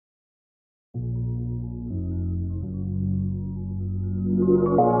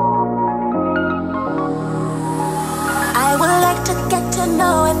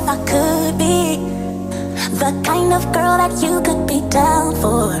I could be the kind of girl that you could be down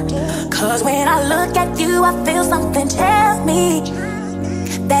for. Cause when I look at you, I feel something tell me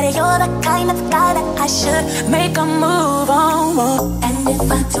that you're the kind of guy that I should make a move on. And if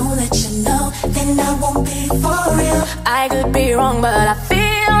I don't let you know, then I won't be for real. I could be wrong, but I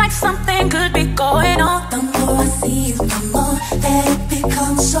feel like something could be going on. The more I see you, the more that it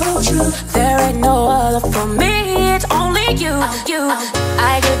becomes so true. There ain't no other for me, it's only you.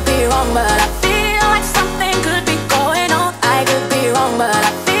 I could be wrong, but I feel like something could be going on. I could be wrong, but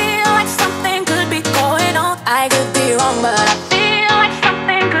I feel like something could be going on. I could be wrong, but I feel like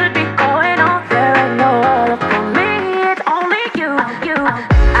something could be going on. There ain't no other for me, it's only you.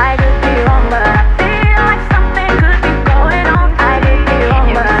 I could be wrong, but I feel like something could be going on. I could be wrong,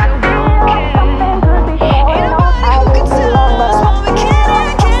 but I feel like something could be going on. Ain't nobody who can tell us what we can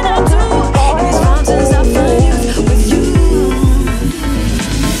and cannot do. In these mountains I find you with you.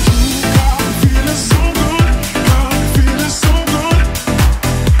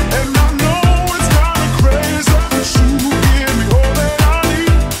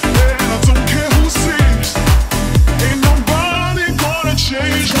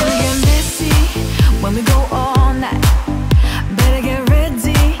 When we go all night, better get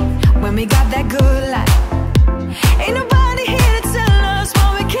ready when we got that good life. Ain't nobody here to tell us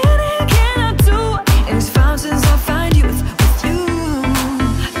what we can and cannot do. In these fountains I'll find you with you.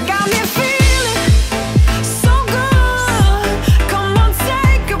 Got me feeling so good. Come on,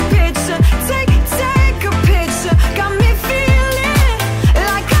 take a picture, take a picture. Got me feeling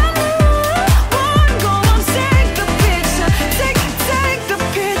like I knew one. Go on, take the picture, take the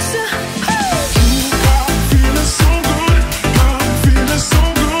picture.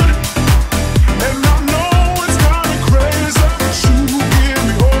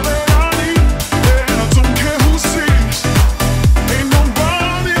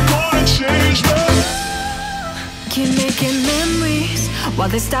 Keep making memories while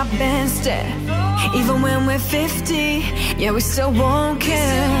they stop and stare. Even when we're 50, yeah, we still won't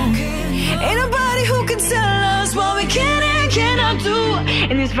care. Ain't nobody who can tell us what we can and cannot do.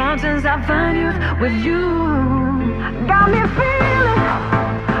 In these mountains I find you with you. Got me feeling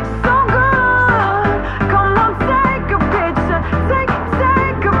so good. Come on, take a picture, take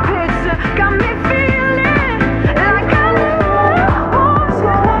a picture. Got me feeling like I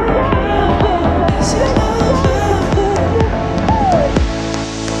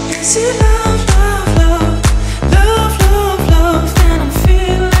Is it love, love, love, love, love, love that I'm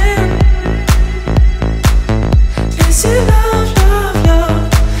feeling? Is it love, love, love,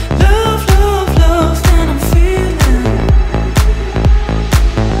 love, love, love that I'm feeling?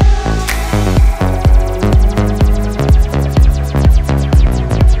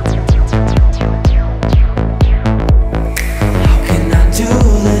 How can I do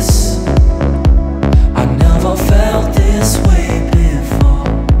this? I never felt this way before.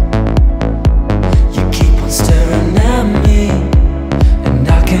 You keep on staring at me, and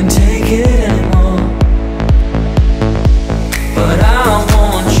I can't take it anymore. But I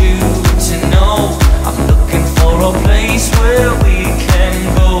want you to know I'm looking for a place where we can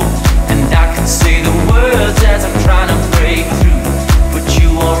go, and I can say the words as I'm trying to break through. But you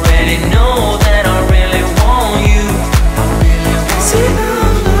already know that I really want you. I really want you.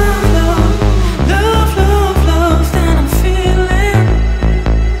 Love, love, love, love, love, love that I'm feeling.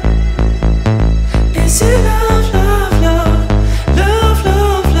 Is it love, love, love, love,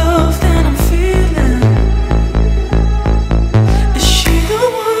 love, love that I'm feeling? Is she the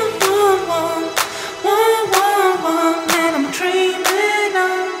one that I'm dreaming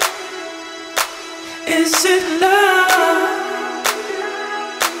of? Is it love?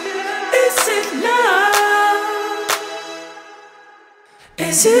 Is it love?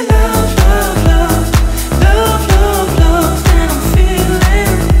 Is it love, love, love, love, love, love that I'm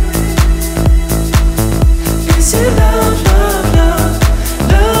feeling? Is it love, love, love,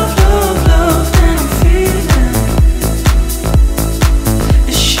 love, love, love that I'm feeling?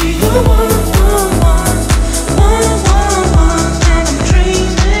 Is she the one that I'm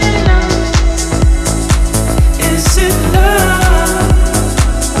dreaming of? Is it love?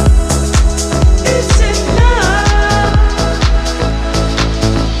 Is it love?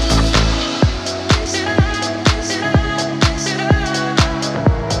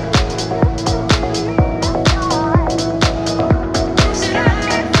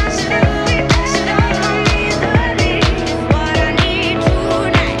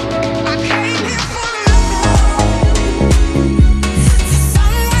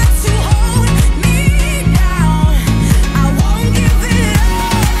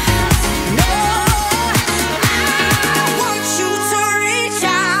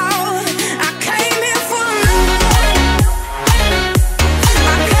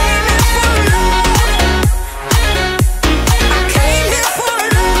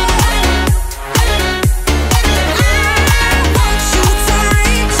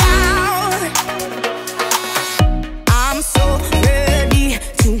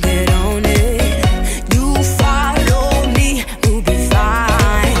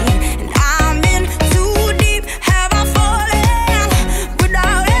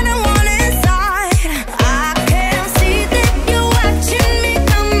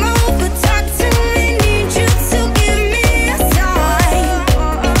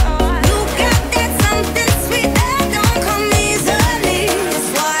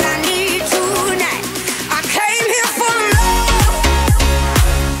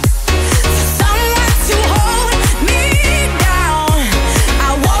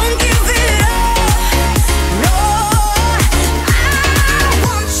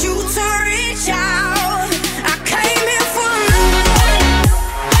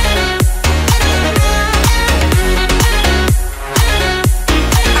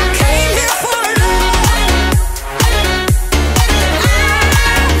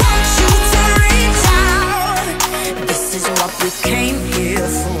 here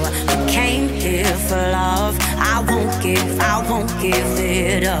for. We came here for love. I won't give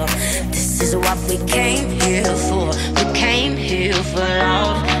it up. This is what we came here for. We came here for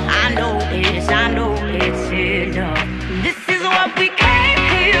love. I know it's enough. This is what we came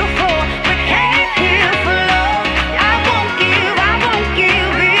here for. We came here for love. I won't give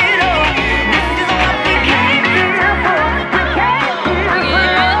it up. This is what we came here for. We came here for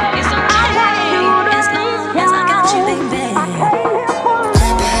love. It's okay. I want you to As long as I got you, baby.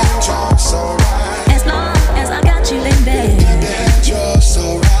 As long as I got you, baby.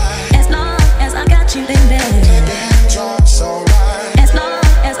 As long as I got you, baby. As long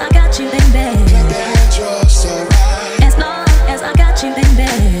as I got you, baby. As long as I got you, baby.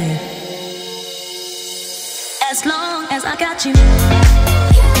 As long as I got you.